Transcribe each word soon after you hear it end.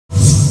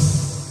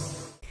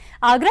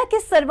आगरा के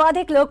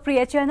सर्वाधिक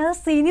लोकप्रिय चैनल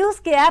सी न्यूज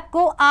के ऐप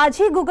को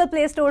आज ही गूगल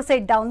प्ले स्टोर से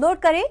डाउनलोड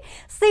करें।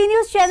 सी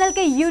न्यूज चैनल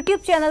के यूट्यूब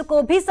चैनल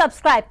को भी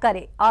सब्सक्राइब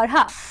करें और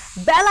हाँ,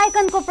 बेल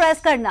आइकन को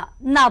प्रेस करना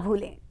ना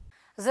भूलें।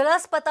 जिला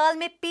अस्पताल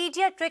में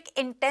paediatric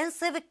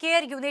intensive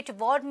care unit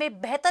ward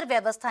में बेहतर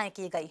व्यवस्थाएं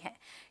की गई हैं।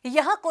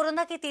 यहां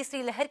कोरोना की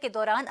तीसरी लहर के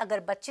दौरान अगर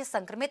बच्चे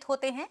संक्रमित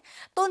होते हैं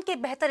तो उनके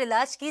बेहतर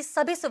इलाज की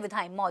सभी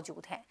सुविधाएं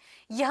मौजूद हैं।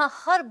 यहां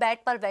हर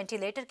बेड पर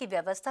वेंटिलेटर की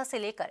व्यवस्था से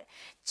लेकर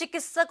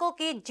चिकित्सकों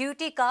की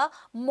ड्यूटी का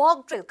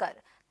मॉक ड्रिल कर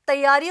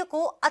तैयारियों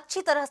को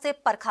अच्छी तरह से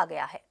परखा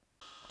गया है।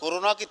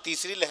 कोरोना की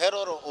तीसरी लहर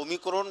और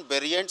ओमिक्रॉन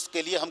वेरिएंट्स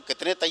के लिए हम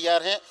कितने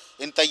तैयार हैं,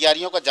 इन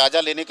तैयारियों का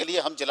जायजा लेने के लिए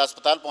हम जिला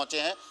अस्पताल पहुंचे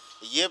हैं।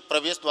 ये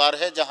प्रवेश द्वार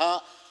है जहां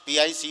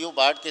पीआईसीयू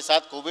वार्ड के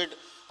साथ कोविड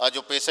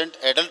जो पेशेंट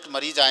एडल्ट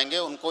मरीज आएंगे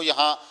उनको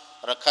यहां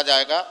रखा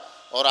जाएगा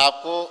और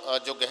आपको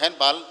जो गहन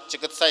बाल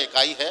चिकित्सा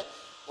इकाई है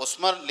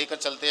उसमें लेकर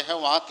चलते हैं,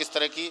 वहां किस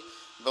तरह की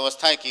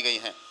व्यवस्थाएं की गई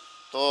हैं।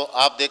 तो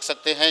आप देख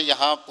सकते हैं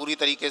यहाँ पूरी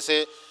तरीके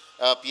से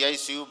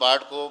पीआईसीयू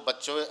वार्ड को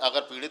बच्चों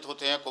अगर पीड़ित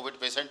होते हैं, कोविड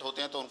पेशेंट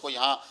होते हैं तो उनको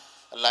यहाँ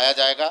लाया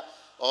जाएगा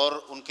और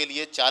उनके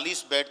लिए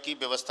 40 बेड की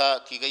व्यवस्था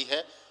की गई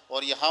है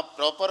और यहाँ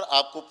प्रॉपर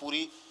आपको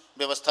पूरी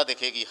व्यवस्था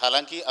दिखेगी।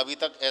 हालांकि अभी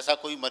तक ऐसा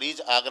कोई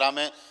मरीज आगरा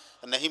में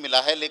नहीं मिला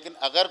है, लेकिन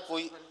अगर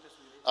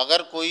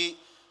कोई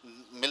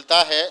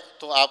मिलता है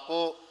तो आपको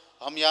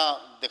हम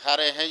यहाँ दिखा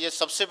रहे हैं। ये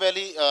सबसे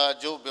पहली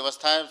जो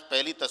व्यवस्थाएं,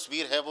 पहली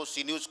तस्वीर है वो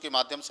सी न्यूज़ के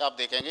माध्यम से आप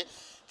देखेंगे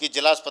कि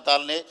जिला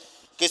अस्पताल ने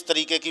किस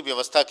तरीके की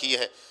व्यवस्था की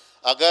है।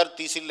 अगर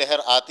तीसरी लहर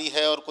आती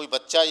है और कोई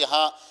बच्चा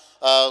यहाँ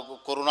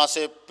कोरोना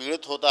से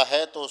पीड़ित होता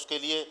है तो उसके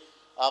लिए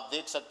आप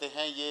देख सकते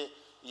हैं ये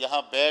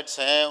यहाँ बेड्स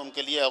हैं,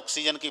 उनके लिए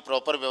ऑक्सीजन की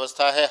प्रॉपर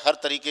व्यवस्था है, हर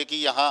तरीके की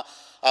यहाँ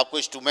आपको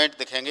इंस्ट्रूमेंट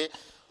दिखेंगे।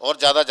 और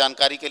ज़्यादा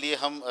जानकारी के लिए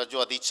हम जो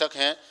अधीक्षक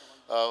हैं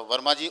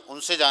वर्मा जी,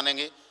 उनसे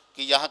जानेंगे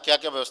कि यहाँ क्या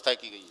क्या व्यवस्था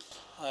की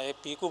गई है। ये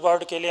पीकू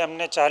वार्ड के लिए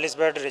हमने 40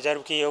 बेड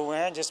रिजर्व किए हुए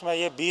हैं, जिसमें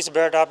ये 20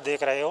 बेड आप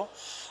देख रहे हो,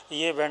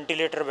 ये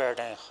वेंटिलेटर बेड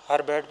हैं।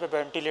 हर बेड पे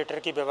वेंटिलेटर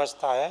की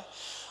व्यवस्था है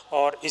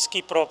और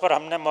इसकी प्रॉपर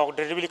हमने मॉक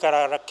ड्रिल भी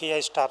करा रखी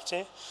है स्टाफ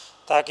से,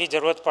 ताकि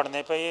ज़रूरत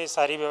पड़ने पर ये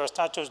सारी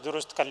व्यवस्था चुस्त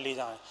दुरुस्त कर ली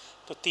जाएँ।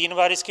 तो 3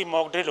 बार इसकी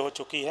मॉक ड्रिल हो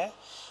चुकी है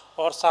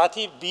और साथ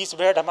ही 20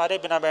 बेड हमारे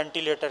बिना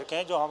वेंटिलेटर के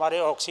हैं, जो हमारे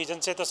ऑक्सीजन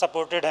से तो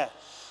सपोर्टेड हैं,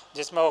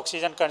 जिसमें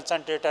ऑक्सीजन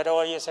कंसनट्रेटर है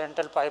और ये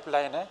सेंट्रल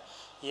पाइपलाइन है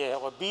ये है,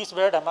 और 20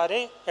 बेड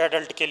हमारे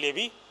एडल्ट के लिए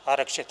भी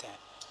आरक्षित हैं।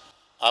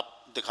 आप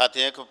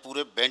दिखाते हैं कि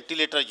पूरे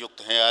वेंटिलेटर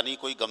युक्त हैं, यानी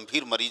कोई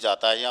गंभीर मरीज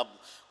आता है या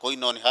कोई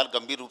नौनिहाल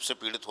गंभीर रूप से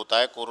पीड़ित होता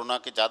है, कोरोना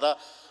के ज़्यादा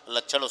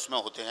लक्षण उसमें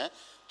होते हैं,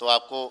 तो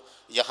आपको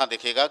यहाँ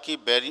दिखेगा कि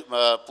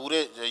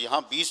पूरे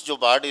यहाँ 20 जो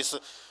वार्ड, इस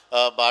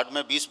वार्ड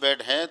में 20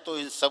 बेड हैं, तो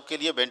इन सब के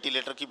लिए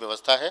वेंटिलेटर की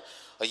व्यवस्था है।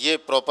 ये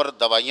प्रॉपर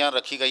दवाइयाँ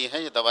रखी गई हैं,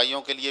 ये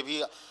दवाइयों के लिए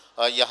भी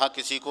यहाँ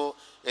किसी को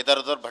इधर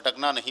उधर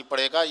भटकना नहीं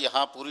पड़ेगा।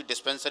 यहाँ पूरी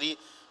डिस्पेंसरी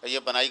ये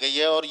बनाई गई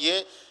है और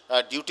ये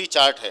ड्यूटी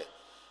चार्ट है,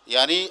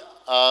 यानी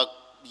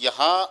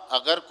यहाँ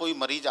अगर कोई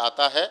मरीज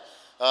आता है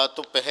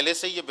तो पहले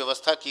से ये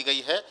व्यवस्था की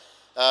गई है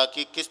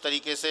कि किस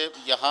तरीके से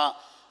यहाँ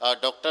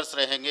डॉक्टर्स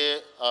रहेंगे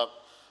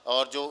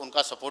और जो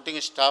उनका सपोर्टिंग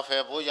स्टाफ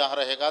है वो यहाँ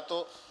रहेगा।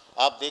 तो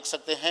आप देख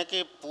सकते हैं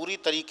कि पूरी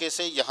तरीके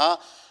से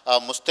यहाँ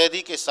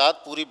मुस्तैदी के साथ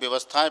पूरी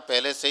व्यवस्थाएं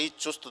पहले से ही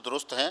चुस्त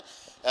दुरुस्त हैं।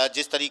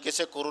 जिस तरीके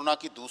से कोरोना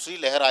की दूसरी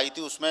लहर आई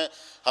थी उसमें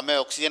हमें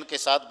ऑक्सीजन के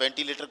साथ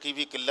वेंटिलेटर की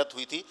भी किल्लत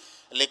हुई थी,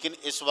 लेकिन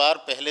इस बार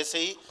पहले से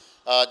ही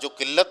जो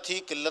किल्लत थी,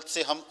 किल्लत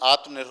से हम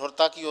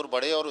आत्मनिर्भरता की ओर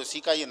बढ़े और इसी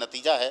का ये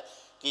नतीजा है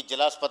कि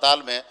जिला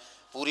अस्पताल में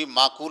पूरी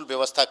माकूल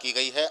व्यवस्था की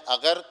गई है।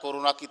 अगर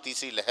कोरोना की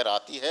तीसरी लहर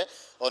आती है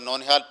और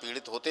नौनिहाल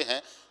पीड़ित होते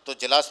हैं तो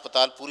जिला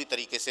अस्पताल पूरी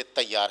तरीके से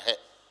तैयार है।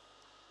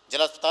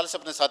 जिला अस्पताल से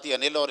अपने साथी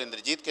अनिल और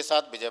इंद्रजीत के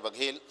साथ विजय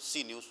बघेल,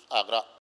 सी न्यूज़ आगरा।